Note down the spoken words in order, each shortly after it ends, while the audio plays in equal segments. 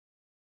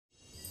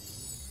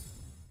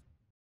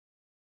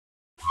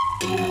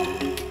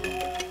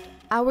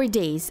our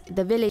days,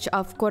 the village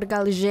of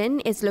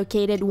Korgalzhin is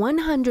located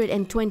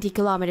 120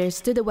 kilometers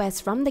to the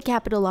west from the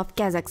capital of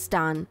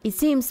Kazakhstan. It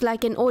seems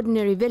like an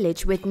ordinary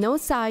village with no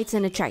sights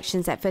and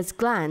attractions at first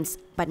glance,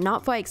 but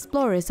not for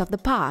explorers of the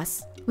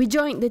past. We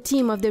joined the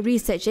team of the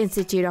Research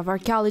Institute of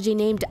Archaeology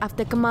named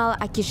after Kamal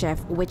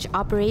Akishev, which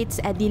operates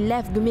at the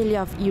Lev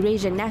Gumilyov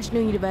Eurasian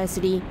National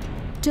University,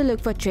 to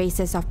look for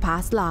traces of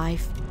past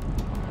life.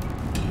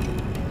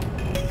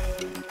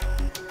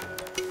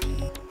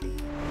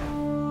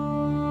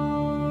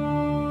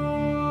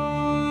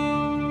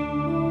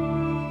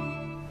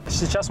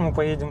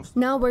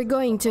 Now we're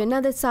going to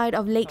another side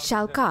of Lake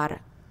Shalkar.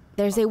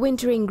 There's a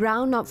wintering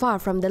ground not far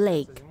from the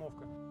lake.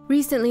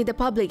 Recently, the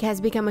public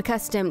has become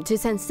accustomed to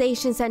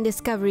sensations and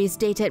discoveries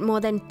dated more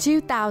than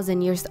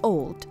 2,000 years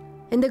old.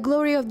 In the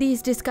glory of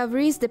these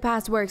discoveries, the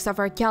past works of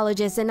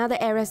archaeologists in other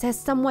eras has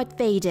somewhat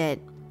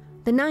faded.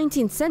 The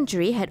 19th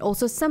century had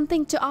also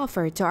something to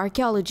offer to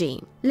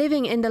archaeology.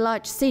 Living in the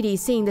large city,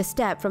 seeing the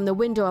steppe from the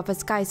window of a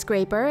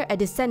skyscraper, a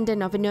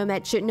descendant of a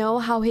nomad should know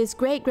how his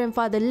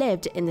great-grandfather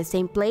lived in the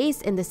same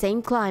place in the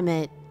same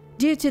climate.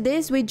 Due to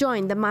this, we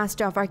joined the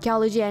Master of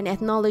Archaeology and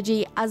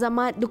Ethnology,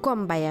 Azamat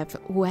Dukombayev,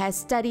 who has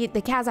studied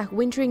the Kazakh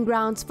wintering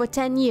grounds for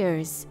 10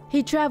 years.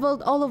 He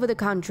traveled all over the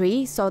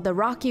country, saw the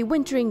rocky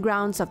wintering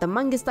grounds of the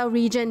Mangistau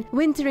region,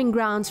 wintering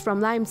grounds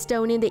from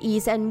limestone in the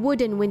east, and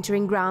wooden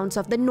wintering grounds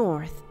of the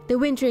north. The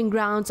wintering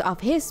grounds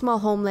of his small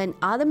homeland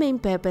are the main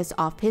purpose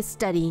of his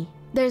study.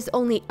 There's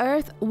only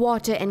earth,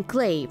 water, and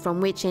clay,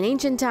 from which in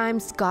ancient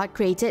times God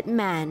created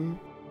man.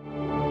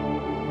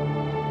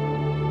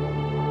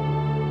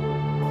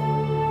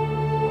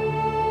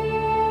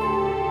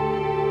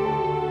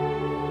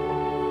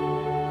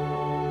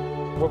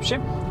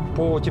 Вообще,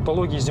 по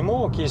типологии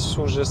зимовок есть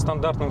уже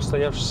стандартно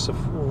устоявшиеся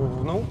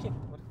в науке.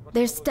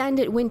 There's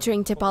standard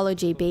wintering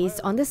typology based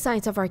on the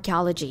science of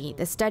archaeology.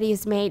 The study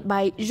is made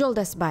by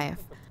Zholdasbayev.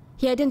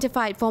 He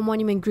identified 4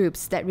 monument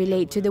groups that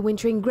relate to the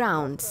wintering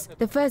grounds.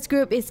 The first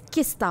group is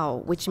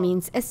Kistau, which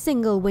means a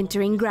single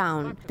wintering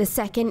ground. The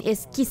second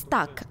is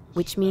Kistak,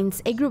 which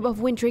means a group of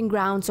wintering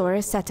grounds or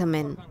a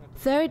settlement.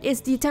 Third is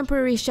the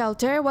temporary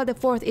shelter, while the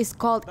fourth is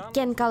called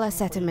Kenkala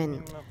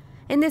settlement.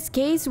 In this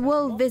case,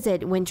 we'll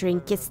visit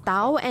wintering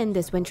Kistau, and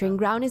this wintering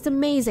ground is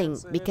amazing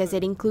because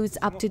it includes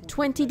up to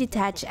 20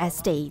 detached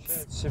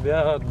estates.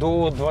 Себя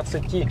до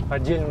 20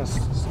 отдельно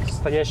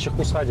стоящих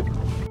усадеб.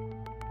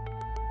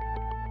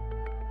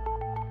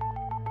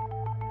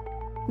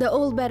 The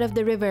old bed of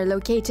the river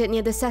located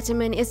near the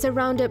settlement is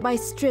surrounded by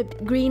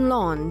stripped green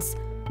lawns.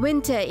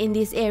 Winter in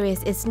these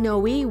areas is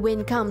snowy,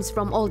 wind comes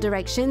from all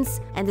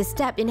directions, and the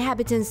steppe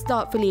inhabitants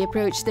thoughtfully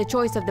approach the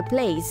choice of the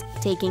place,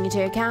 taking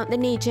into account the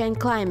nature and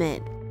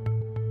climate.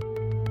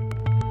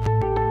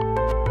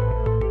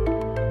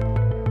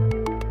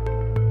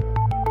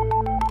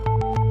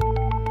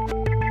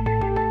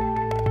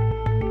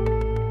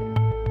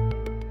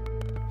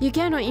 You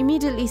cannot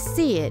immediately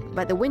see it,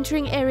 but the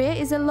wintering area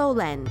is a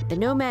lowland. The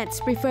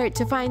nomads preferred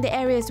to find the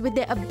areas with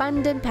their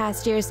abundant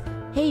pastures,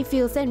 hay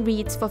fields, and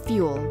reeds for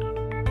fuel.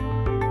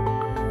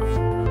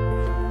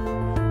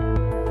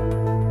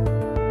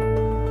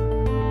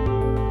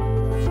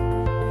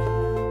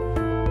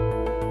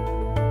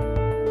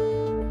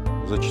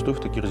 Зачастую в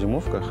таких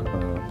зимовках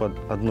под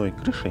одной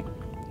крышей,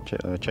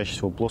 чаще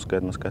всего плоской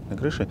односкатной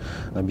крышей,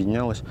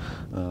 объединялась.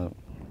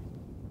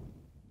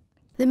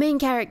 The main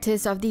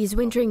characters of these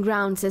wintering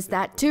grounds is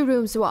that 2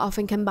 rooms were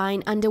often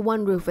combined under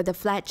one roof with a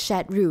flat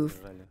shed roof.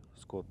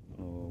 Скот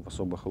в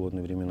особо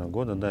холодные времена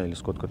года, да, или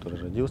скот, который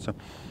родился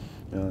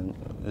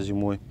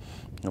зимой.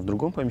 В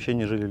другом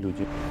помещении жили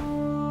люди.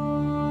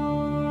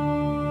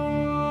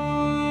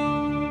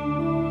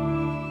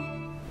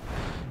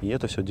 И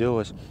это все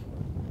делалось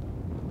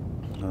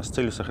с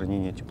целью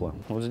сохранения тепла.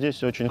 Вот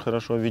здесь очень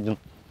хорошо виден.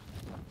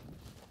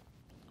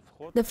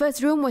 The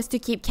first room was to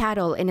keep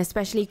cattle in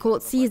especially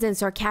cold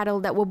seasons or cattle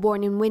that were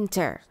born in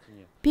winter.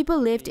 People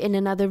lived in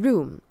another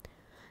room.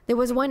 There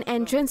was one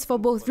entrance for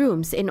both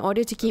rooms in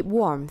order to keep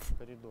warmth.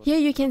 Here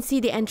you can see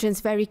the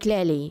entrance very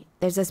clearly.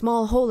 There's a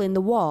small hole in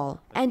the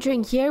wall.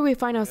 Entering here, we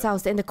find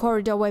ourselves in the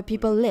corridor where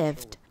people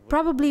lived.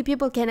 Probably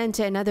people can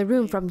enter another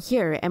room from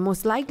here, and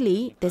most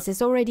likely, this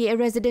is already a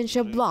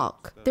residential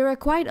block. There are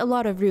quite a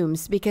lot of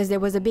rooms because there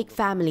was a big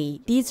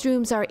family. These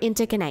rooms are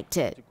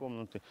interconnected.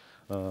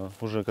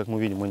 Уже, как мы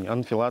видим, они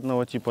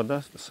анфиладного типа,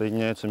 да,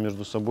 соединяются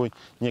между собой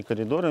не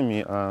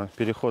коридорами, а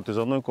переход из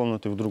одной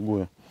комнаты в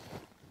другую.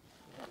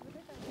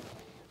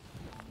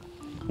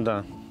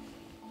 Да.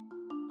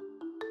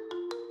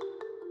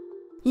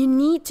 You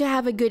need to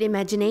have a good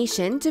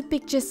imagination to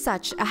picture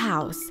such a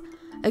house.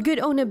 A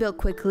good owner built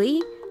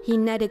quickly. He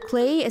netted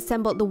clay,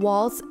 assembled the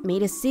walls,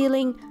 made a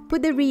ceiling,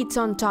 put the reeds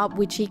on top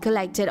which he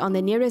collected on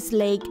the nearest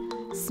lake,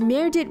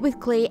 smeared it with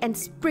clay and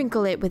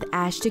sprinkled it with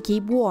ash to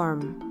keep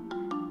warm.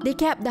 They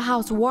kept the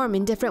house warm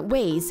in different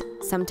ways.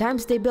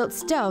 Sometimes they built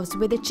stoves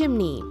with a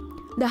chimney.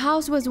 The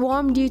house was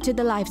warm due to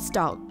the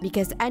livestock,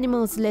 because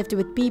animals lived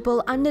with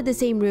people under the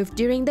same roof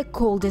during the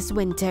coldest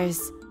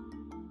winters.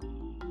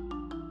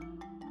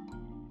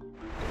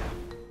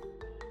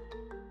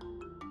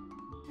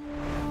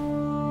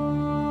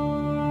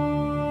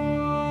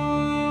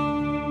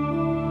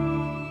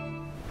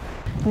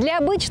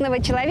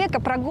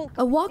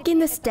 A walk in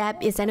the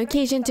steppe is an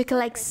occasion to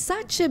collect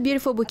such a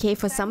beautiful bouquet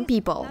for some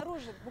people.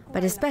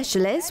 But a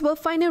specialist will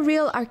find a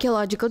real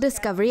archaeological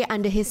discovery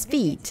under his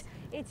feet.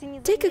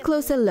 Take a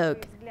closer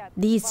look.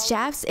 These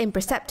shafts,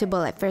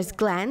 imperceptible at first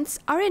glance,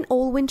 are an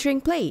old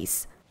wintering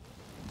place.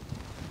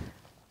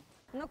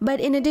 But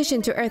in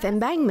addition to earth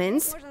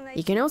embankments,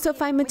 you can also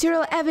find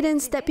material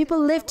evidence that people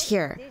lived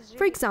here.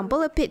 For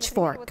example, a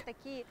pitchfork.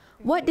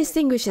 What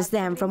distinguishes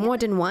them from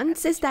modern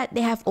ones is that they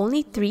have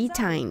only 3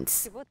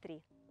 tines.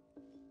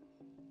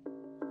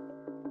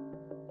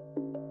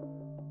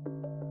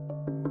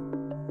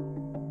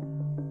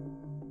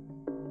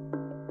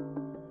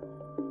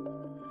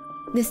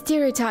 The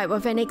stereotype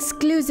of an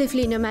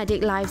exclusively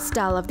nomadic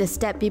lifestyle of the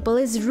steppe people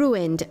is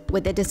ruined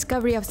with the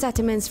discovery of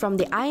settlements from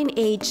the Iron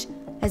Age,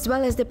 as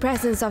well as the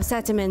presence of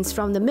settlements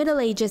from the Middle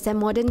Ages and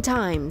modern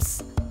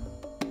times.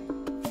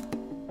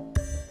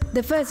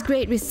 The first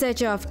great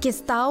researcher of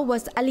Qazaq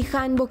was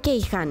Alikhan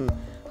Bokeikhan,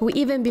 who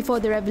even before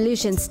the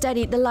revolution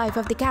studied the life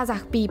of the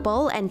Kazakh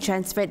people and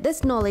transferred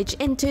this knowledge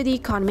into the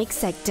economic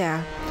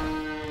sector.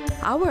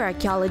 Our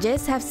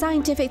archaeologists have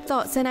scientific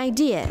thoughts and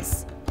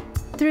ideas.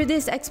 Through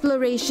this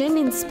exploration,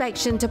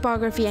 inspection,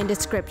 topography and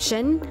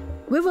description,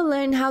 we will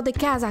learn how the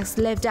Kazakhs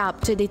lived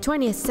up to the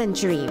 20th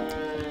century,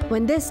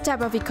 when this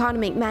type of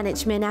economic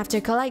management after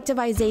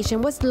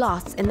collectivization was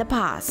lost in the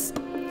past.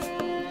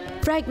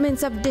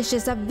 Fragments of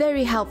dishes are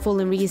very helpful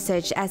in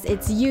research as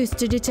it's used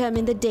to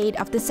determine the date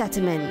of the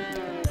settlement.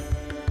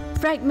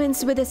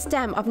 Fragments with a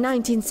stamp of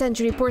 19th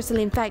century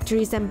porcelain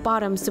factories and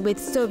bottoms with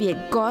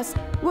Soviet gauze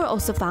were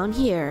also found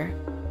here.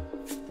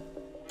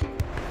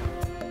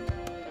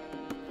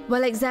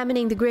 While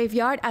examining the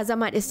graveyard,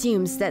 Azamat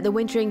assumes that the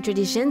wintering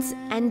traditions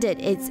ended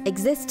its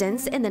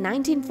existence in the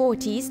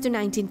 1940s to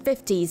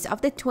 1950s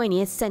of the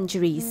 20th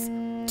centuries.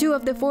 2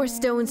 of the 4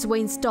 stones were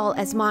installed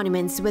as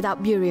monuments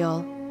without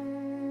burial.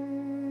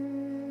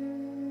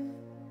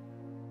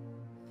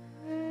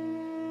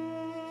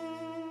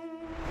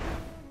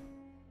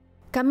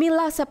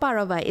 Kamila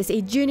Saparova is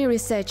a junior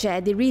researcher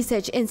at the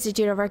Research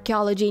Institute of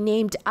Archaeology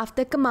named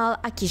after Kemal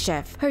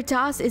Akishev. Her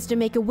task is to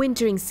make a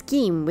wintering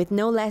scheme with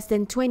no less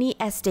than 20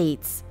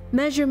 estates.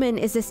 Measurement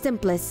is the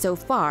simplest so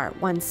far.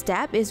 1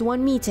 step is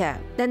 1 meter.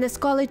 Then the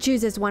scholar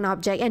chooses 1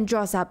 object and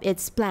draws up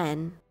its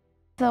plan.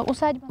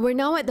 We're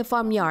now at the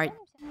farmyard.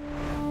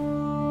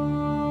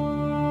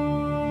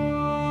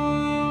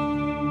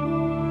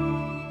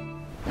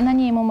 На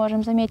ней мы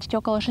можем заметить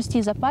около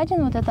 6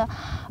 западин. Вот это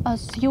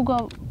с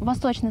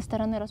юго-восточной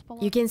стороны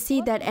расположено. You can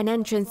see that an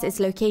entrance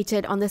is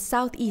located on the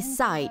southeast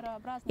side.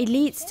 It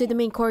leads to the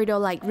main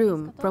corridor-like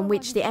room, from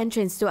which the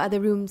entrance to other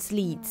rooms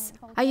leads.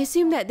 I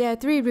assume that there are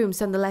 3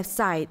 rooms on the left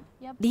side.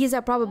 These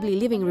are probably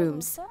living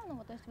rooms.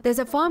 There's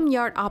a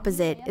farmyard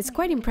opposite. It's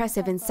quite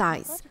impressive in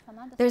size.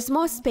 There's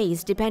more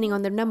space depending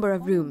on the number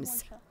of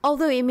rooms.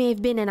 Although it may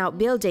have been an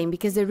outbuilding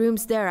because the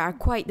rooms there are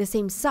quite the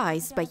same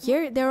size, but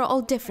here they're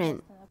all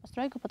different.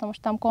 Постройка, потому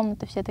что там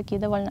комнаты все такие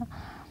довольно,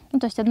 ну,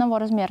 то есть одного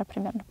размера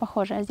примерно,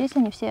 похожие, а здесь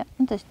они все,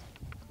 ну, то есть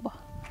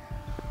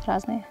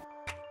разные.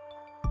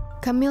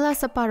 Kamila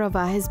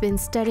Saparova has been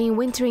studying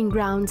wintering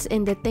grounds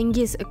in the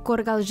Tengiz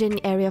Korgalzhin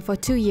area for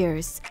 2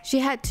 years. She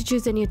had to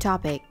choose a new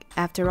topic.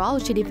 After all,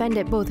 she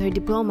defended both her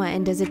diploma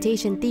and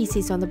dissertation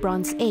thesis on the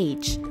Bronze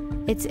Age.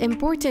 It's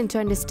important to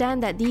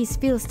understand that these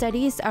field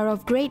studies are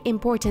of great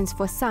importance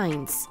for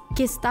science.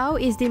 Qazaq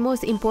is the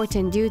most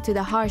important due to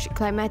the harsh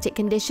climatic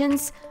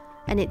conditions,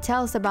 and it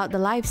tells about the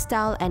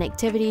lifestyle and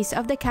activities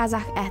of the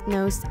Kazakh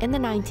ethnos in the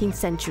 19th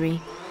century.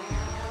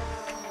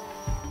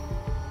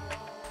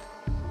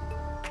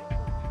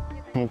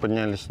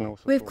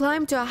 We've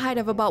climbed to a height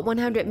of about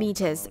 100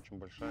 meters.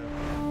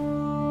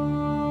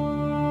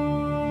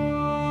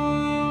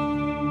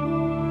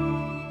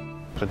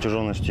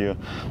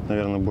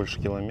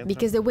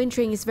 Because the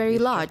wintering is very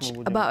large,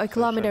 about 1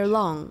 kilometer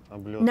long.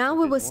 Now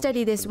we will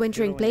study this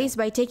wintering place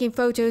by taking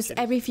photos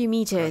every few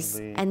meters,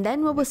 and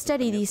then we will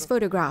study these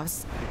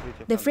photographs.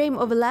 The frame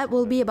overlap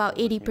will be about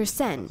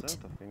 80%.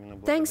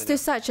 Thanks to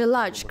such a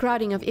large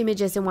crowding of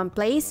images in one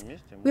place,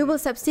 we will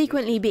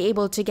subsequently be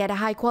able to get a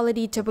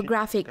high-quality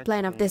topographic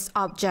plan of this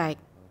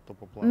object.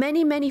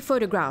 Many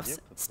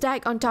photographs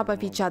stacked on top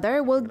of each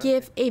other will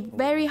give a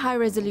very high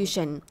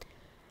resolution.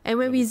 And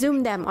when we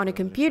zoom them on a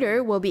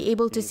computer, we'll be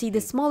able to see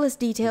the smallest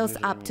details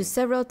up to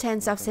several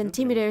tens of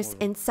centimeters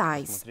in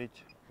size.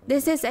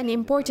 This is an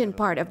important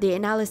part of the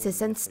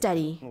analysis and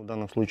study.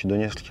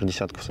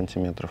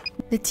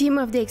 The team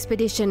of the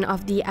expedition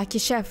of the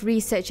Akishev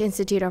Research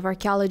Institute of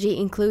Archaeology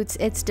includes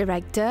its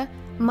director,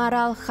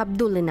 Maral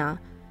Khabdulina,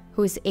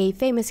 who is a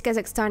famous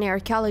Kazakhstani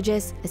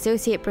archaeologist,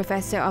 associate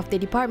professor of the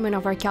Department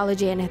of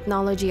Archaeology and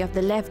Ethnology of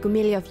the Lev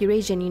Gumilev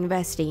Eurasian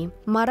University.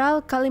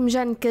 Maral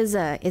Kalimjan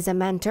Qazaq is a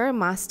mentor,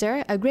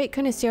 master, a great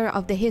connoisseur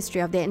of the history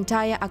of the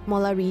entire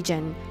Akmola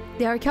region.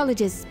 The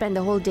archaeologists spend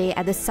the whole day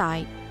at the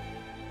site.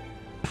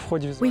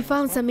 We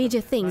found some major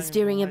things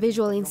during a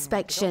visual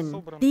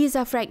inspection. These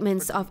are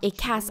fragments of a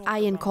cast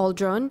iron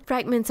cauldron,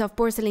 fragments of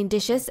porcelain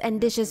dishes,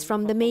 and dishes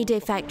from the Mayday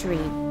factory.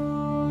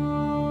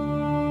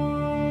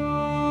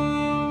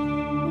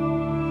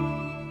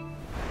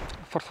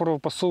 фарфоровая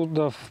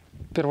посуда в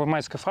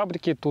Первомайской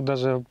фабрике, тут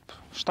даже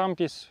штамп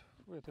есть.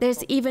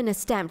 There's even a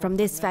stamp from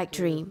this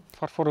factory.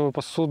 Фарфоровые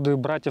посуды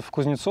братьев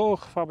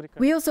Кузнецовых фабрика.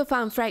 We also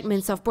found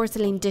fragments of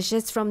porcelain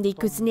dishes from the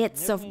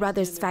Kuznetsov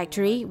brothers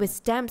factory with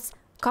stamps,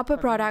 copper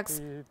products,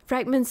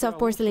 fragments of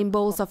porcelain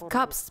bowls of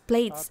cups,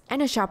 plates,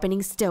 and a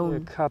sharpening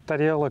stone.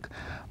 Тарелок,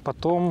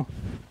 потом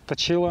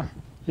точила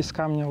из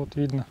камня, вот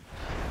видно.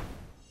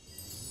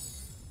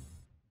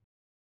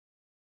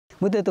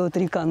 Вот это вот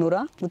река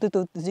Нура, вот это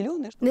вот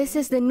зеленое. This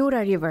is the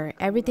Nura River.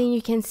 Everything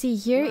you can see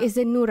here is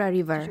the Nura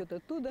River.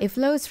 It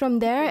flows from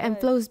there and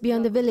flows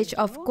beyond the village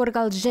of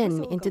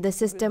Korgalzhin into the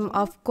system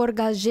of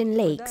Korgalzhin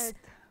lakes,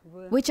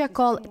 which are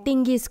called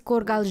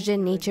Tinggiz-Korgalzhin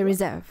Nature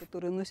Reserve.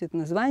 Который носит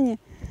название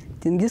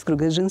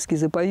Тенгиз-Коргалжинский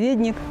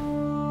заповедник.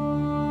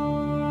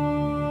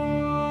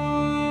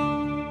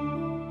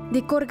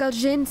 The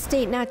Korgalzhin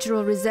State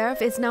Natural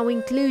Reserve is now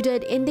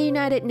included in the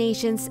United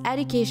Nations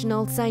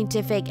Educational,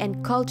 Scientific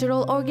and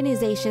Cultural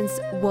Organization's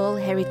World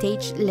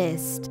Heritage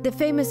List. The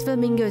famous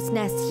flamingos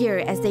nest here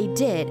as they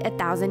did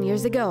 1,000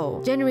 years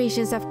ago.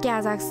 Generations of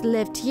Kazakhs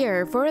lived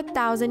here for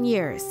 1,000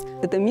 years.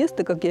 Это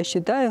место, как я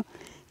считаю,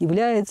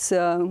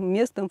 является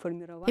местом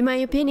формирования. In my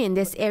opinion,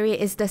 this area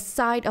is the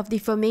site of the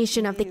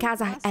formation of the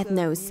Kazakh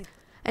ethnos,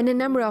 and a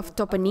number of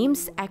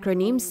toponyms,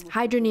 acronyms,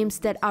 hydronyms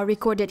that are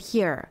recorded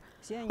here.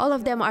 All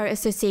of them are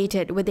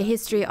associated with the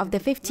history of the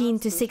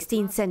 15th to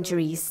 16th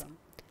centuries.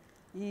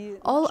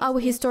 All our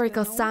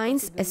historical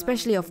science,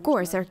 especially of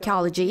course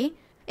archaeology,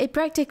 it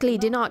practically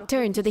did not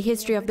turn to the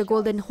history of the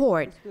Golden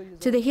Horde,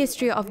 to the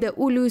history of the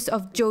Ulus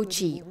of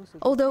Jochi,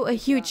 although a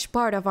huge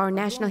part of our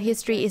national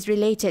history is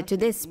related to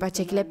this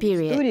particular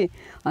period.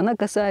 Она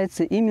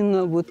касается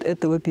именно вот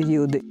этого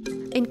периода.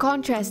 In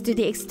contrast to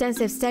the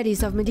extensive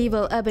studies of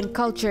medieval urban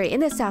culture in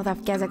the south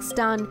of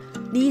Kazakhstan,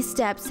 these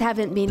steppes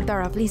haven't been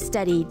thoroughly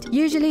studied.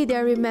 Usually they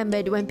are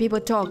remembered when people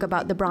talk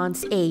about the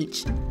Bronze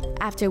Age,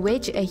 after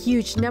which a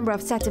huge number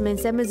of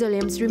settlements and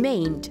mausoleums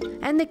remained.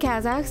 And the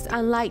Kazakhs,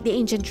 unlike the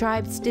ancient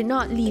tribes, did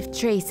not leave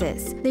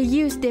traces. They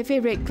used their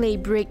favorite clay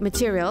brick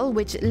material,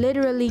 which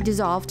literally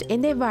dissolved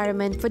in the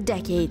environment for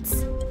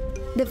decades.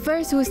 The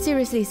first who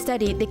seriously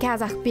studied the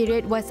Kazakh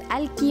period was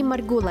Alki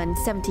Margulan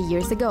 70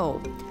 years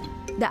ago.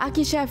 The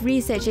Akishev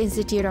Research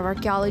Institute of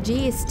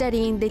Archaeology is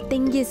studying the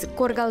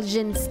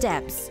Tinggiz-Korgalzhin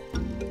steppes,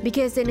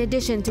 because in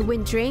addition to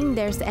wintering,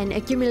 there's an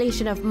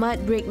accumulation of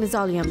mud brick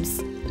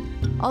mausoleums.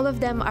 All of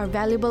them are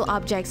valuable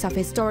objects of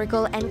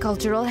historical and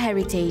cultural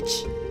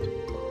heritage.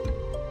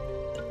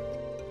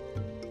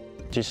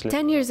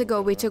 10 years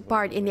ago, we took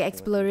part in the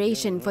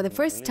exploration for the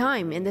first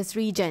time in this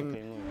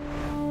region.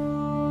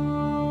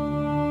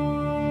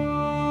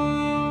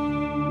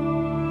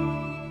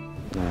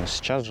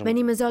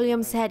 Many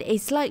mausoleums had a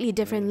slightly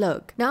different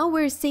look. Now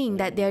we're seeing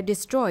that they are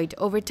destroyed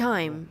over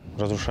time.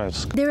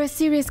 There are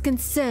serious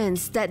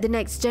concerns that the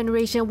next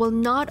generation will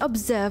not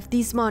observe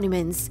these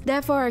monuments.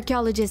 Therefore,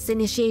 archaeologists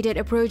initiated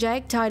a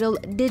project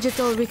titled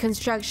Digital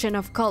Reconstruction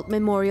of Cult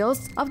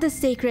Memorials of the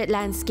Sacred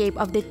Landscape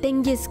of the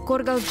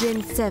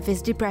Tinggiz-Korgalzhin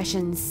Surface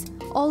Depressions.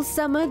 All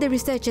summer, the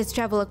researchers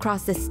travel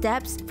across the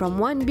steppes from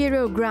one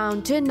burial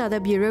ground to another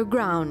burial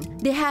ground.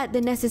 They had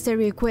the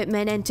necessary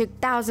equipment and took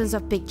thousands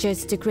of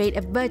pictures to create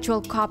a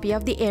virtual copy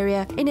of the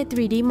area in a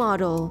 3D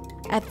model.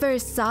 At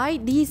first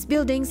sight, these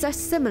buildings are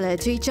similar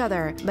to each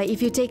other, but if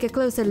you take a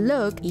closer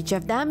look, each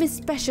of them is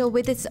special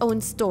with its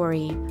own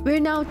story. We're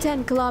now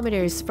 10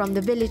 kilometers from the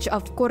village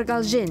of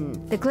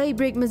Korgalzhin. The clay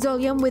brick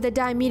mausoleum with a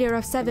diameter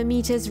of 7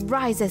 meters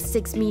rises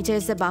 6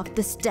 meters above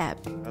the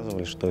steppe.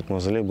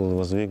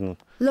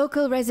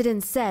 Local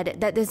residents said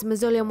that this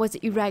mausoleum was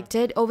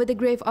erected over the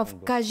grave of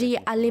Kaji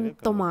Alim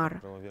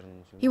Tomar.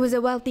 He was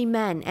a wealthy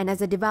man and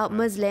as a devout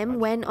Muslim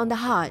went on the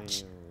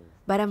Hajj.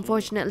 But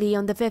unfortunately,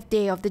 on the 5th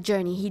day of the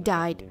journey, he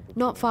died,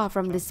 not far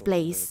from this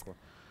place.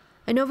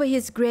 And over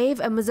his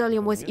grave, a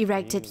mausoleum was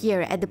erected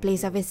here at the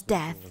place of his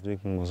death. The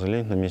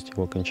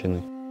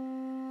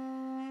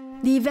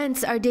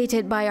events are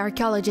dated by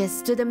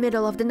archaeologists to the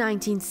middle of the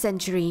 19th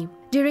century.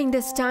 During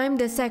this time,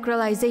 the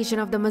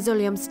sacralization of the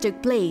mausoleums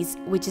took place,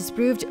 which is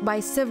proved by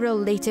several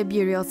later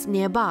burials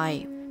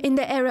nearby. In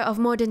the era of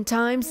modern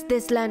times,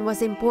 this land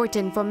was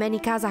important for many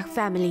Kazakh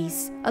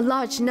families. A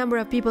large number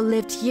of people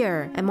lived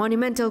here, and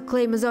monumental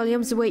clay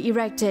mausoleums were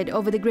erected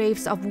over the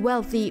graves of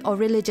wealthy or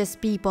religious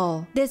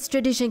people. This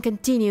tradition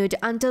continued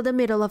until the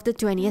middle of the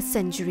 20th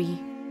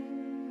century.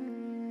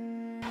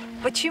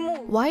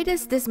 Why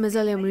does this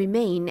mausoleum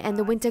remain and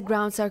the winter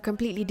grounds are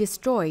completely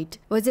destroyed?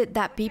 Was it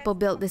that people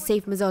built the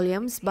safe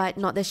mausoleums but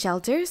not the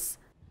shelters?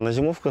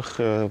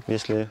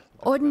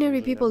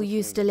 Ordinary people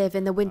used to live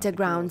in the winter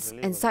grounds,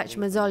 and such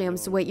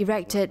mausoleums were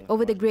erected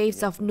over the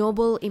graves of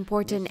noble,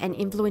 important and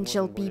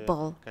influential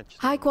people.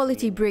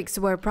 High-quality bricks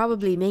were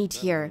probably made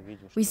here.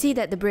 We see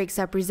that the bricks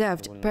are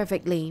preserved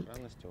perfectly.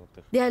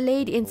 They are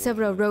laid in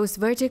several rows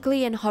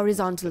vertically and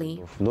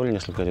horizontally.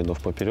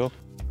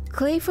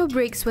 Clay for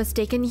bricks was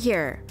taken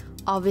here.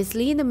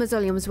 Obviously, the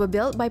mausoleums were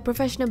built by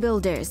professional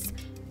builders.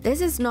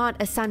 This is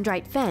not a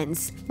sun-dried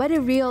fence, but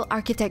a real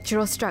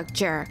architectural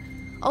structure,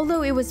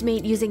 although it was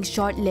made using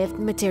short-lived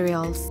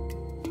materials.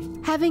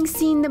 Having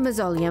seen the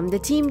mausoleum, the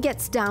team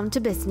gets down to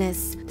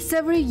business.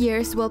 Several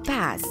years will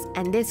pass,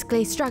 and this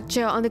clay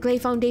structure on the clay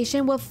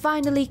foundation will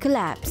finally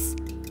collapse.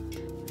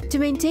 To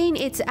maintain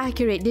its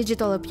accurate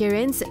digital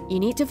appearance, you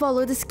need to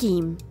follow the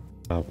scheme.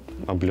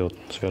 Облет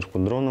сверху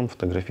дроном,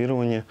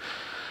 фотографирование.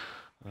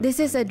 This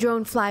is a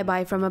drone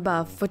flyby from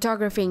above,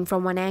 photographing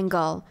from one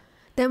angle.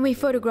 Then we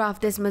photograph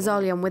this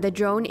mausoleum with a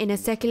drone in a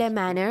circular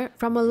manner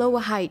from a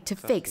lower height to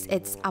fix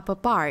its upper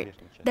part.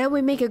 Then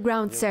we make a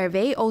ground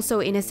survey also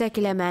in a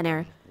circular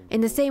manner. In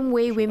the same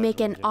way, we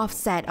make an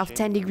offset of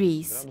 10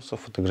 degrees.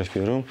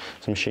 Фотографируем,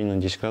 смещение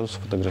на 10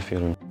 градусов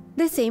фотографируем.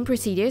 The same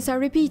procedures are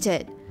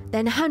repeated.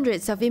 Then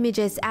hundreds of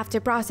images after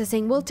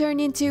processing will turn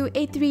into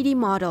a 3D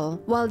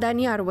model. While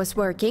Danyar was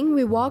working,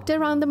 we walked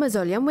around the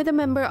mausoleum with a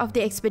member of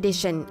the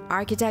expedition,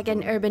 architect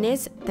and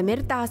urbanist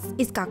Tamirtas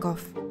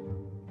Iskakov.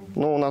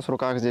 Ну, у нас в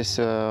руках здесь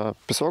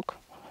песок.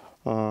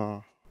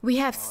 We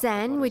have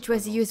sand, which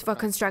was used for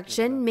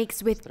construction,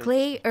 mixed with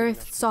clay,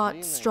 earth,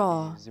 salt,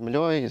 straw. С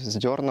землей, с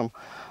дерном,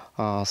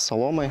 с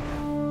соломой.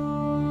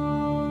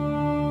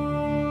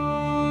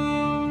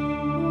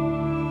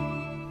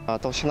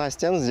 Толщина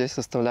стен здесь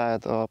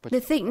составляет... The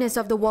thickness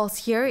of the walls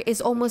here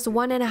is almost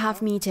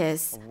 1.5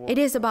 meters. It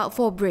is about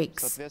 4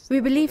 bricks.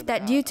 We believe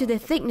that due to the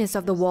thickness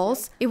of the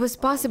walls, it was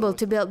possible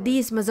to build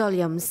these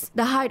mausoleums,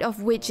 the height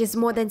of which is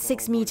more than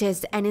 6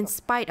 meters, and in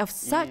spite of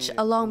such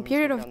a long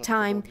period of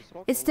time,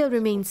 it still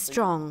remains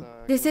strong.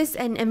 This is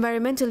an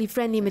environmentally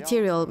friendly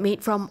material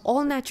made from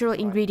all natural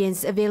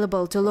ingredients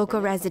available to local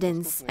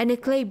residents, and a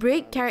clay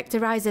brick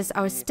characterizes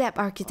our steppe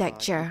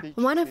architecture.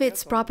 One of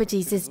its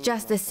properties is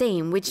just the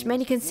same, which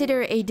many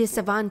consider a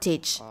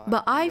disadvantage.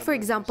 But I, for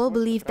example,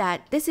 believe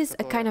that this is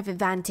a kind of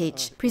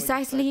advantage,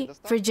 precisely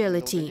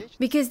fragility.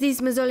 Because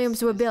these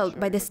mausoleums were built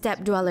by the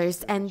steppe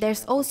dwellers, and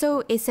there's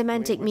also a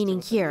semantic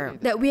meaning here,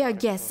 that we are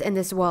guests in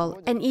this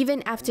world, and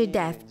even after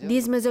death,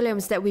 these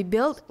mausoleums that we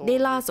built, they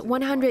last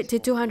 100 to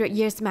 200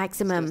 years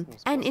maximum,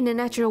 and in a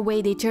natural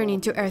way they turn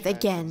into earth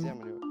again.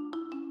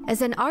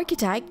 As an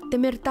architect,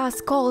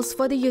 Tamirtas calls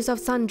for the use of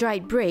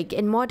sun-dried brick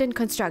in modern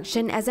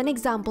construction as an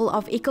example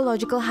of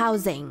ecological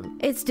housing.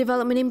 Its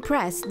development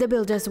impressed the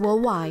builders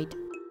worldwide.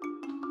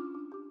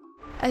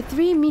 A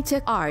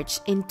 3-meter arch,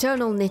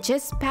 internal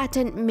niches,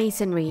 patterned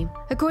masonry.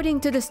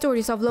 According to the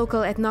stories of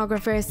local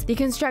ethnographers, the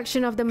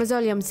construction of the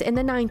mausoleums in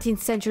the 19th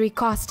century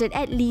costed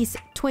at least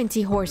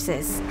 20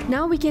 horses.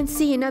 Now we can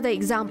see another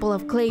example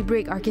of clay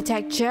brick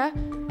architecture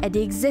at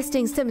the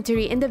existing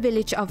cemetery in the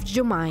village of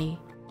Jumai.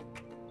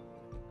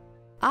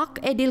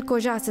 Ak Edil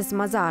Kojas's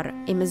mazar,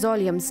 a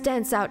mausoleum,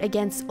 stands out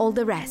against all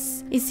the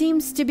rest. It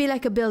seems to be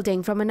like a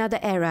building from another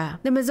era.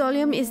 The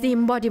mausoleum is the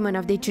embodiment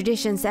of the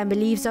traditions and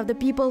beliefs of the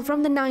people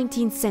from the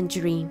 19th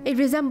century. It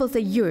resembles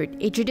a yurt,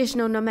 a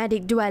traditional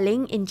nomadic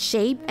dwelling in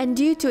shape, and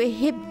due to a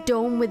hip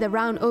dome with a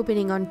round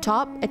opening on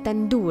top, a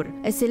tandoor,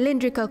 a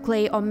cylindrical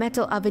clay or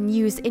metal oven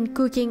used in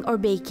cooking or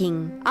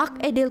baking. Ak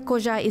Edil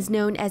Koja is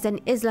known as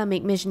an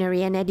Islamic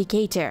missionary and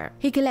educator.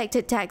 He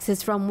collected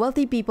taxes from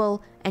wealthy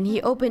people, and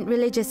he opened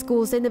religious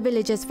schools in the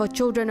villages for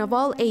children of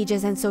all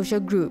ages and social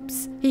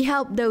groups. He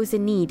helped those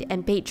in need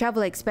and paid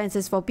travel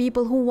expenses for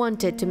people who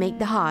wanted to make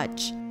the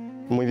Hajj.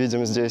 Мы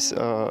видим здесь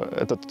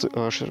этот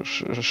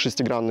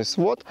шестигранный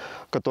свод,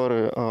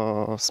 который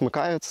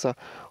смыкается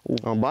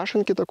у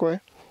башенки такой,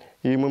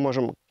 и мы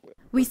можем...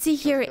 We see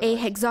here a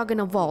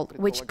hexagonal vault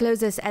which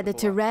closes at the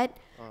turret,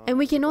 and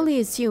we can only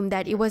assume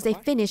that it was a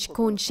finished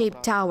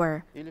cone-shaped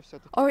tower,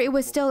 or it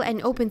was still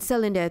an open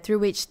cylinder through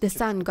which the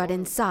sun got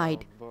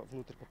inside.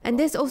 And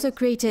this also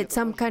created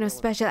some kind of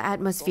special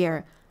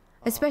atmosphere,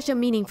 a special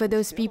meaning for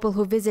those people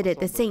who visited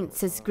the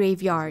saints'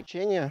 graveyard.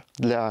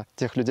 Для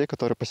тех людей,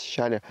 которые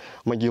посещали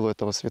могилу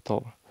этого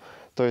святого.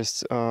 То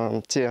есть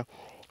те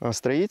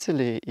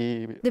строители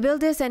и... The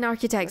builders and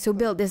architects who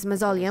built this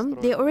mausoleum,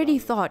 they already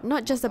thought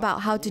not just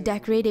about how to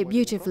decorate it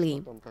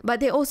beautifully, but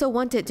they also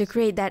wanted to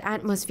create that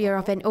atmosphere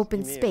of an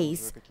open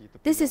space.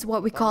 This is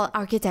what we call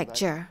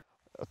architecture.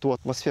 Ту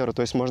атмосферу,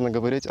 то есть можно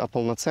говорить о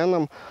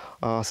полноценном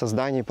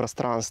создании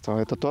пространства.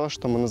 Это то,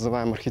 что мы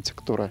называем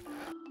архитектурой.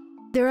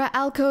 There are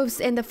alcoves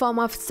in the form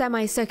of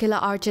semicircular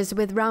arches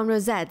with round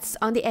rosettes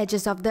on the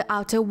edges of the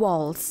outer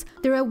walls.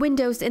 There are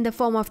windows in the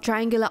form of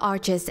triangular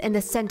arches in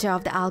the center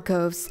of the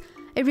alcoves.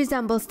 It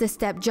resembles the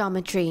steppe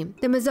geometry.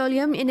 The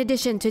mausoleum, in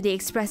addition to the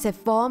expressive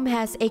form,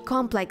 has a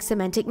complex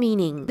semantic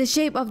meaning. The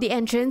shape of the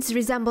entrance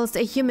resembles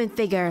a human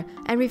figure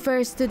and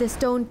refers to the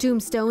stone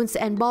tombstones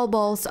and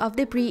balls of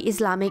the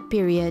pre-Islamic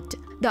period.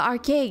 The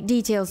archaic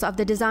details of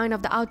the design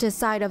of the outer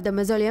side of the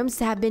mausoleums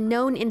have been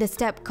known in the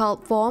steppe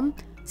cult form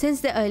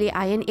since the early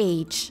Iron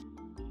Age.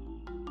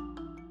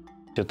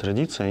 Все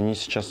традиции, они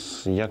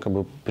сейчас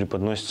якобы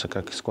преподносятся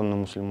как исконно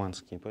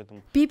мусульманские,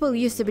 поэтому... People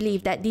used to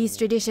believe that these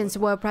traditions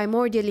were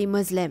primordially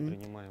Muslim.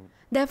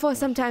 Therefore,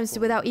 sometimes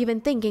without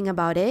even thinking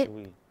about it,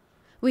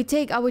 we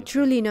take our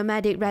truly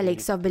nomadic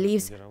relics of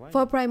beliefs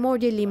for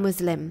primordially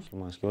Muslim.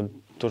 Вот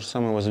то же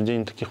самое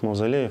возведение таких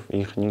мавзолеев,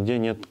 их нигде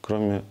нет,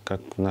 кроме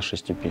как в нашей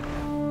степи.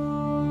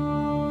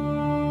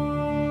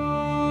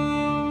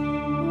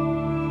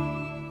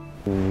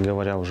 Не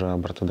говоря уже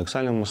об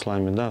ортодоксальном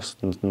исламе, да,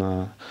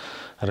 на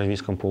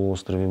Аравийском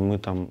полуострове. Мы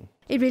там...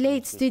 It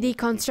relates to the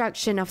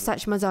construction of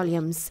such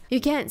mausoleums. You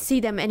can't see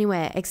them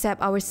anywhere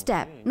except our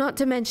steppe, not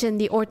to mention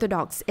the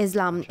Orthodox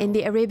Islam in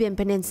the Arabian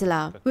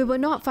Peninsula. We will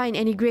not find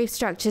any grave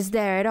structures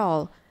there at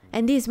all.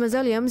 And these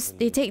mausoleums,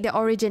 they take their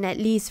origin at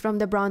least from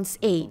the Bronze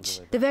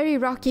Age. The very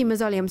rocky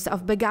mausoleums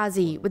of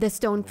Benghazi with the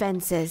stone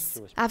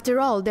fences. After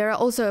all, they are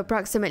also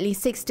approximately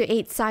 6 to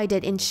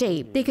 8-sided in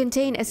shape. They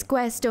contain a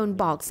square stone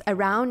box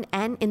around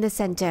and in the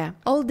center.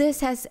 All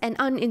this has an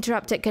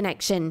uninterrupted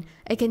connection,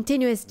 a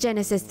continuous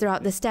genesis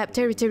throughout the steppe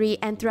territory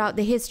and throughout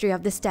the history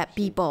of the steppe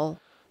people.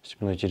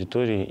 Степной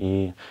территории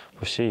и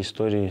по всей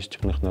истории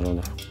степных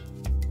народов.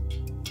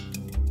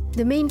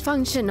 The main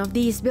function of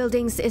these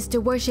buildings is to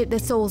worship the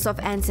souls of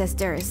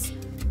ancestors.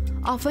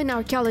 Often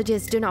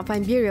archaeologists do not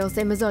find burials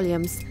in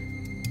mausoleums.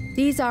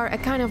 These are a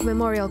kind of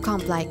memorial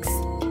complex.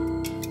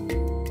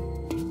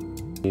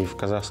 И в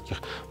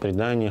казахских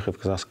преданиях, и в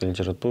казахской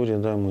литературе,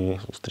 да, мы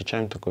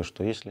встречаем такое,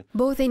 что если...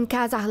 Both in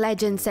Kazakh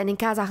legends and in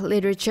Kazakh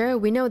literature,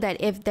 we know that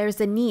if there's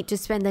a need to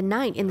spend the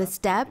night in the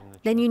steppe,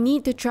 then you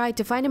need to try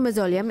to find a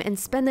mausoleum and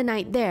spend the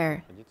night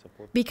there.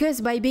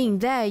 Because by being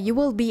there, you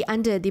will be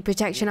under the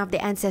protection of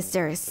the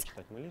ancestors.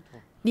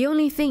 The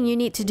only thing you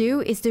need to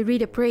do is to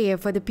read a prayer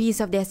for the peace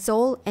of their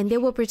soul, and they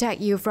will protect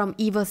you from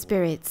evil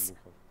spirits.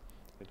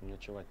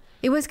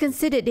 It was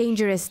considered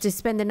dangerous to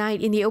spend the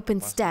night in the open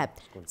steppe,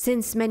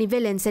 since many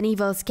villains and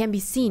evils can be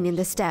seen in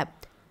the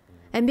steppe.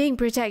 And being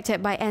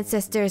protected by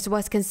ancestors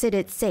was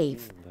considered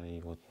safe.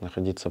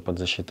 Находиться под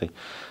защитой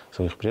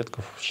своих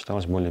предков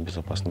считалось более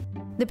безопасным.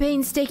 The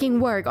painstaking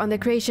work on the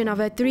creation of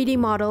a 3D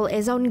model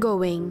is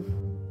ongoing.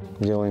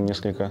 Делаем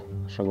несколько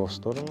шагов в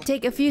сторону.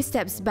 Take a few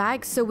steps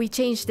back so we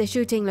change the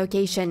shooting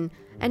location,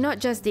 and not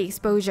just the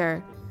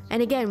exposure.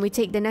 And again, we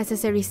take the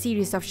necessary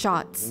series of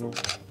shots.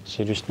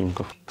 Серию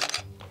снимков.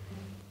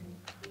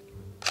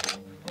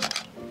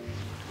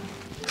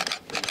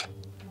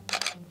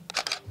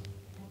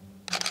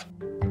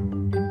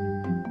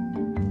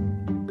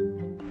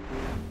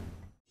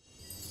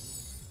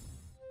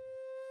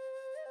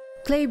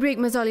 Clay brick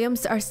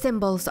mausoleums are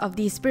symbols of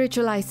the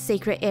spiritualized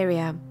sacred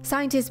area.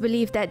 Scientists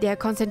believe that their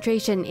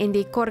concentration in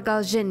the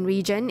Korgalzhin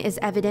region is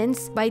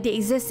evidenced by the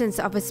existence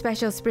of a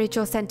special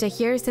spiritual center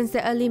here since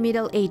the early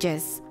Middle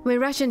Ages. When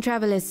Russian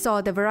travelers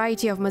saw the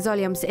variety of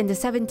mausoleums in the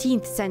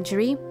 17th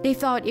century, they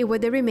thought it were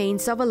the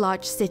remains of a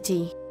large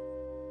city.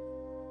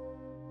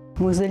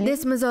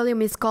 This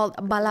mausoleum is called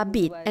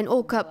Balabit, an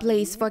old-cut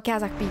place for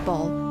Kazakh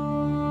people.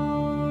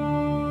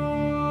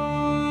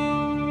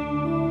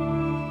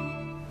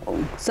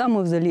 Сам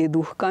мавзолей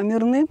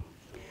двухкамерный.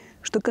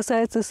 Что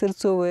касается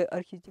сырцовой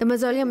архитектуры. The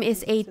mausoleum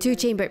is a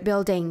two-chambered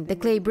building. The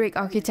clay brick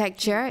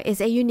architecture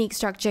is a unique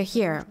structure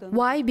here.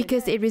 Why?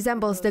 Because it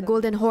resembles the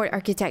Golden Horde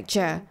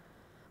architecture,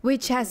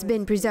 which has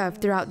been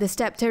preserved throughout the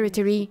steppe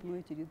territory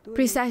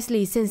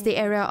precisely since the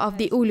era of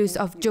the Ulus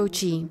of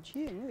Jochi.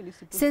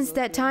 Since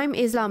that time,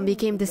 Islam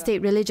became the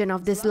state religion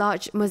of this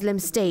large Muslim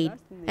state,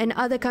 and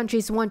other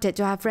countries wanted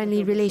to have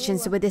friendly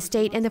relations with the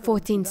state in the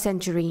 14th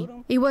century.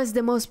 It was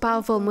the most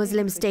powerful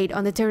Muslim state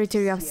on the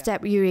territory of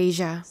steppe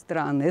Eurasia.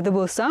 Это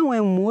было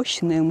самое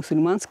мощное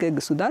мусульманское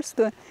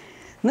государство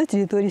на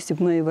территории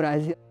степной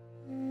Евразии.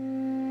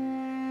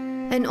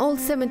 An old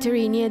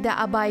cemetery near the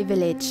Abai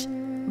village,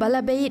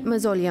 Balabait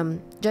Mausoleum.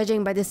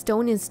 Judging by the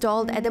stone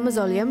installed at the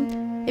mausoleum,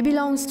 it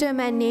belongs to a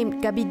man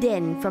named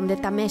Gabiden from the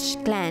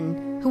Tamesh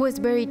clan, who was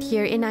buried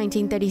here in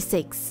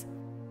 1936.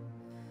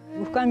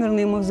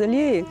 Двухкамерные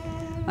мавзолеи,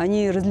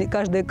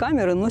 каждая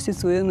камера носит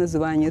свое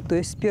название, то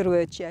есть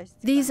первая часть.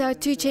 These are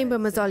two-chamber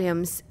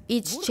mausoleums.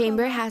 Each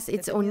chamber has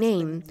its own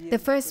name. The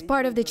first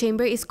part of the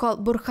chamber is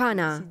called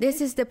Burkhana. This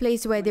is the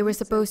place where they were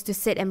supposed to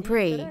sit and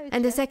pray.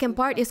 And the second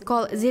part is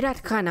called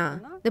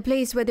Ziratkhana, the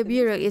place where the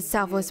burial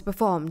itself was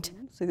performed.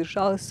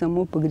 Совершалось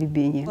само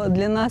погребение.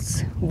 Для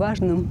нас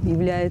важным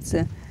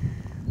является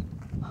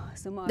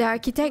The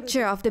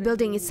architecture of the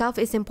building itself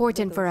is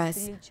important for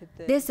us.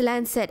 This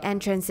lancet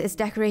entrance is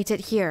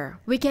decorated here.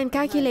 We can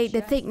calculate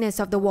the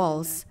thickness of the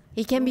walls.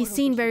 It can be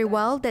seen very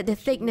well that the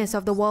thickness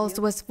of the walls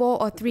was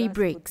 4 or 3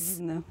 bricks.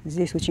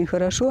 Здесь очень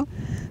хорошо,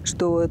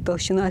 что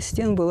толщина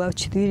стен была в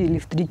 4 или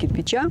в 3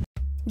 кирпича.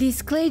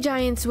 These clay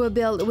giants were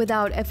built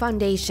without a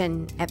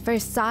foundation. At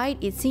first sight,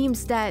 it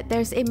seems that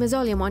there's a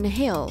mausoleum on a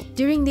hill.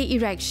 During the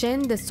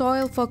erection, the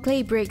soil for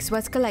clay bricks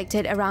was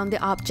collected around the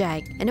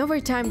object, and over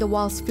time the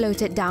walls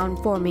floated down,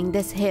 forming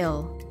this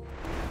hill.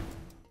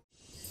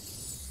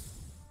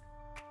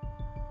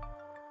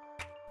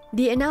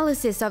 The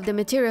analysis of the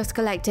materials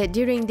collected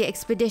during the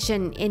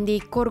expedition in the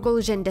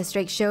Korgalzhin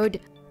district showed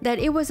that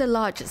it was a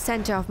large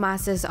center of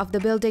masses of the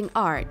building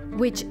art,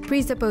 which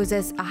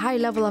presupposes a high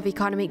level of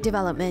economic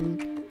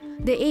development.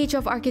 The age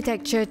of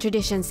architecture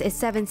traditions is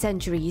 7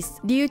 centuries.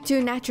 Due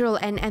to natural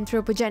and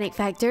anthropogenic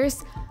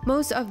factors,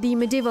 Most of the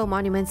medieval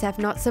monuments have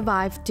not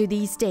survived to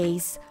these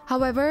days.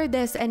 However,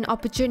 there's an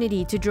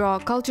opportunity to draw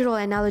cultural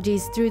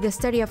analogies through the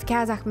study of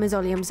Kazakh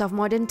mausoleums of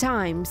modern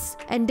times,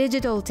 and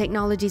digital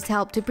technologies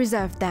help to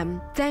preserve them.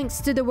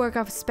 Thanks to the work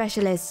of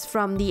specialists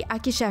from the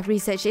Akishev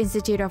Research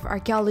Institute of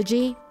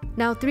Archaeology,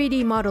 now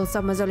 3D models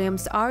of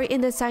mausoleums are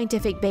in the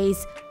scientific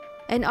base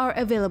and are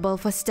available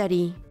for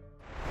study.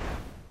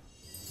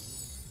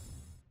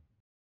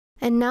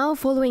 And now,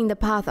 following the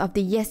path of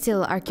the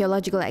Yesil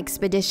archaeological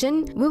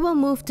expedition, we will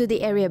move to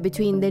the area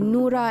between the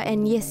Nura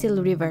and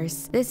Yesil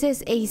rivers. This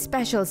is a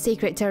special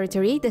sacred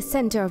territory, the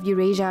center of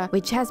Eurasia,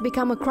 which has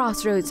become a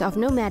crossroads of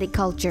nomadic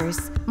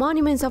cultures.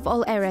 Monuments of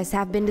all eras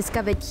have been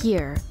discovered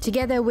here.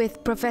 Together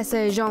with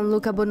Professor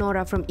Gianluca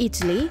Bonora from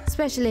Italy,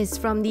 specialists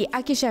from the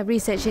Akishev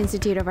Research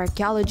Institute of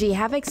Archaeology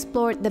have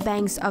explored the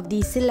banks of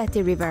the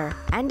Silleti River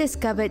and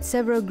discovered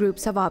several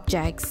groups of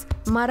objects.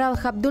 Maral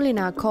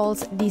Khabdulina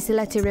calls the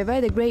Silleti River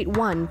the Great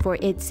One for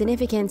its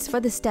significance for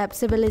the steppe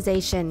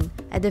civilization.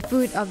 At the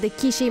foot of the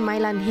Kishi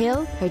Mailan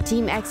Hill, her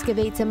team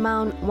excavates a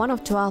mound, one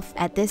of 12,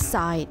 at this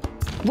site.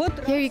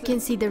 Here you can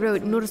see the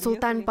road Nur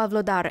Sultan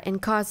Pavlodar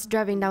and cars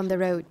driving down the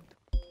road.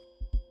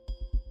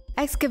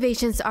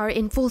 Excavations are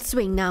in full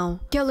swing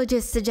now.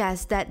 Archaeologists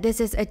suggest that this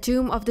is a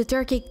tomb of the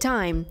Turkic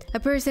time. A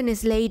person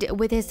is laid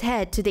with his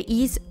head to the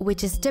east,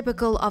 which is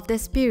typical of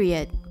this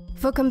period.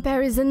 For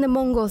comparison, the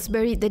Mongols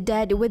buried the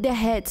dead with their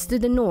heads to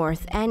the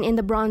north and in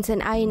the Bronze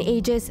and Iron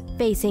Ages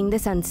facing the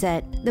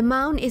sunset. The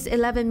mound is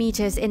 11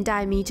 meters in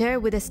diameter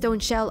with a stone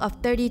shell of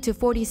 30 to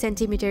 40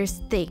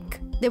 centimeters thick.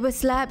 There were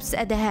slabs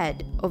at the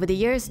head. Over the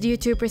years, due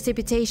to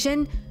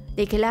precipitation,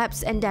 they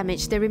collapsed and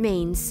damaged the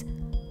remains.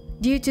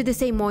 Due to the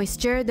same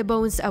moisture, the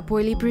bones are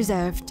poorly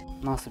preserved.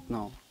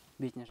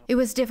 It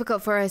was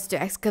difficult for us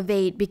to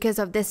excavate because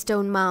of this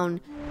stone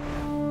mound.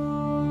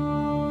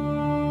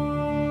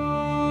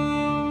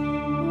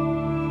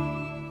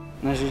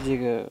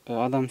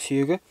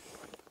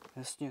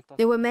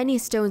 There were many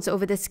stones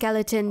over the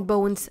skeleton,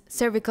 bones,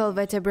 cervical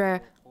vertebra,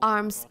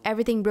 arms,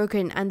 everything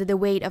broken under the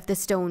weight of the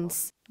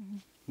stones.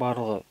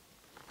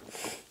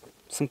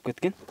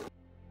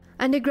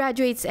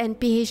 Undergraduates and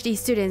PhD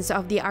students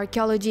of the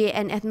Archaeology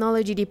and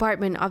Ethnology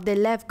Department of the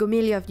Lev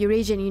Gumilyov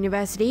Eurasian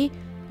University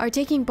are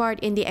taking part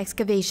in the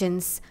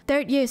excavations.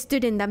 Third-year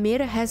student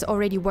Damir has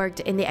already worked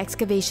in the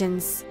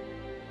excavations.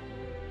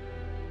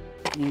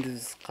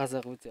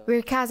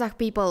 We're Kazakh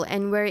people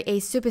and we're a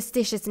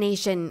superstitious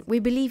nation. We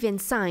believe in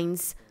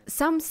signs.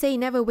 Some say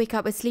never wake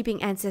up a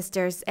sleeping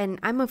ancestors, and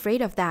I'm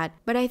afraid of that.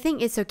 But I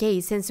think it's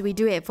okay since we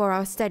do it for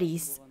our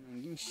studies.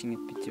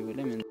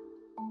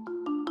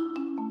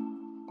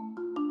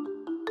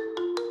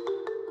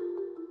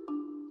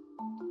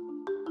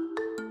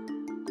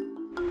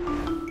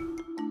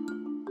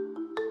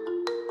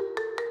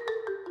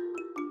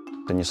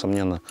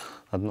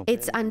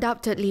 It's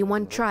undoubtedly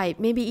one tribe,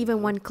 maybe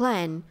even one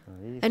clan.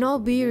 And all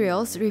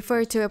burials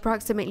refer to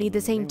approximately the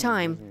same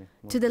time,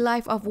 to the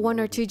life of 1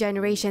 or 2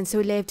 generations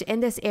who lived in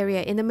this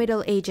area in the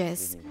Middle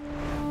Ages.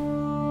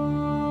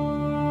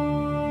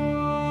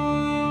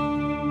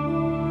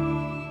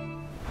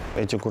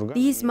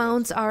 These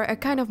mounds are a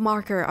kind of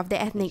marker of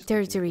the ethnic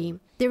territory.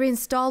 They're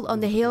installed on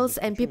the hills,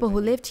 and people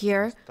who lived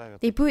here,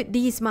 they put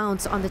these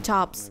mounds on the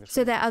tops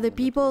so that other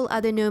people,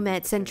 other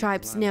nomads and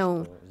tribes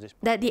know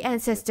that the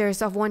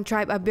ancestors of one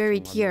tribe are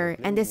buried here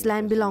and this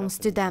land belongs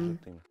to them.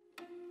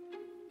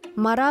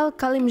 Maral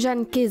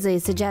Kalimjan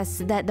Kize suggests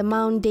that the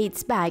mound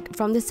dates back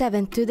from the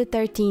 7th to the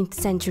 13th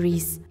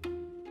centuries.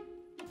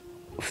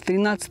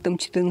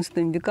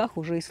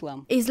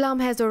 Islam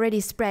has already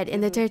spread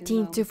in the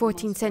 13th to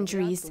 14th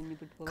centuries.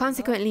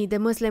 Consequently, the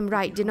Muslim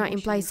rite did not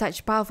imply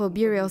such powerful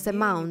burials and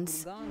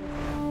mounds.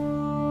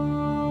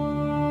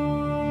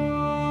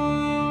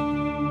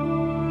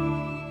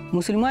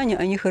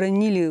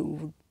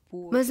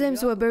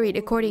 Muslims were buried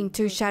according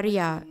to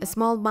Sharia, a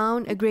small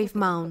mound, a grave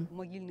mound.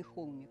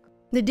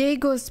 The day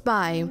goes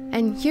by,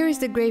 and here is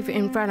the grave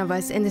in front of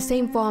us in the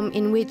same form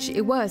in which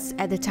it was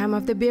at the time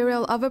of the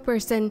burial of a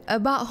person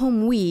about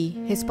whom we,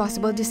 his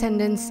possible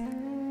descendants,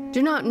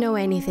 do not know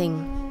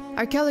anything.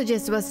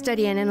 Archaeologists will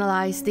study and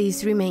analyze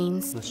these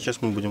remains.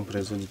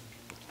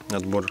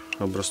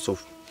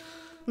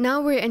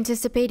 Now we're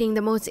anticipating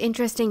the most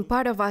interesting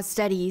part of our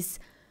studies.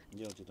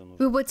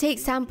 We will take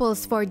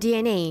samples for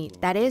DNA,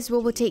 that is, we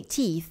will take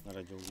teeth.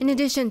 In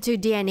addition to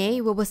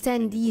DNA, we will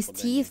send these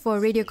teeth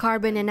for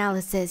radiocarbon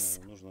analysis.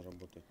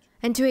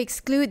 And to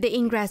exclude the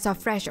ingress of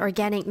fresh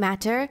organic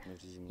matter,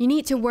 you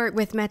need to work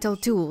with metal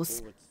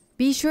tools.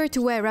 Be sure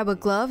to wear rubber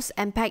gloves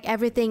and pack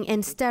everything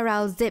in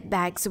sterile zip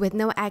bags with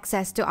no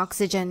access to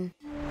oxygen.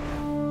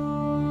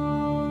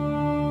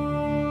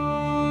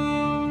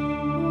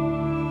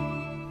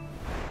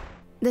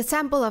 The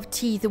sample of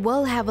teeth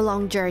will have a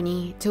long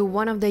journey to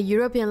one of the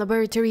European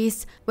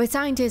laboratories where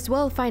scientists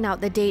will find out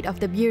the date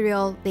of the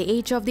burial, the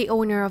age of the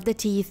owner of the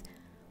teeth,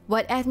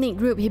 what ethnic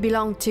group he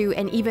belonged to,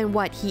 and even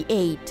what he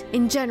ate.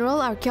 In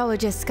general,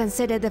 archaeologists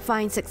consider the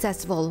find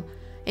successful.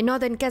 In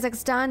northern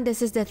Kazakhstan,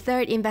 this is the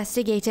 3rd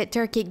investigated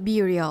Turkic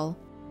burial.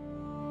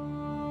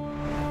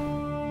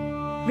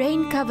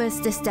 Rain covers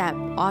the steppe,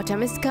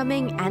 autumn is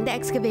coming, and the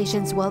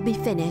excavations will be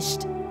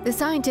finished. The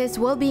scientists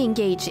will be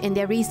engaged in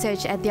their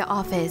research at their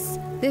office.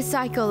 This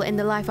cycle in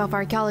the life of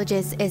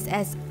archaeologists is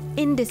as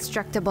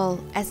indestructible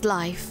as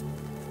life.